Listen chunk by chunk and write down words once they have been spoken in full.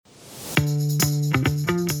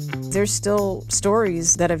There's still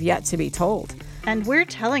stories that have yet to be told. And we're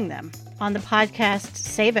telling them on the podcast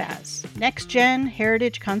Save As, Next Gen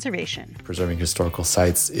Heritage Conservation. Preserving historical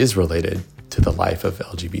sites is related to the life of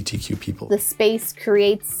LGBTQ people. The space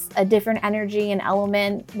creates a different energy and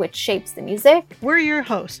element which shapes the music. We're your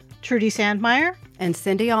hosts, Trudy Sandmeyer and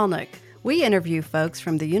Cindy Alnick. We interview folks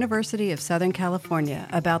from the University of Southern California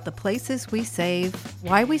about the places we save,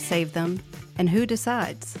 why we save them, and who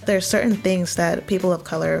decides. There are certain things that people of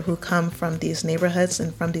color who come from these neighborhoods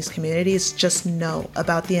and from these communities just know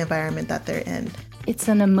about the environment that they're in. It's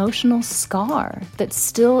an emotional scar that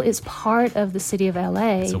still is part of the city of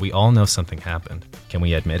LA. So we all know something happened. Can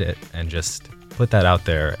we admit it and just put that out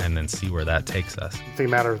there and then see where that takes us? I think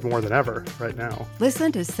it matters more than ever right now.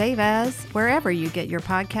 Listen to Save As wherever you get your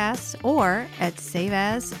podcasts or at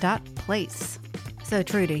saveas.place. So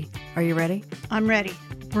Trudy, are you ready? I'm ready.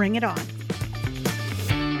 Bring it on.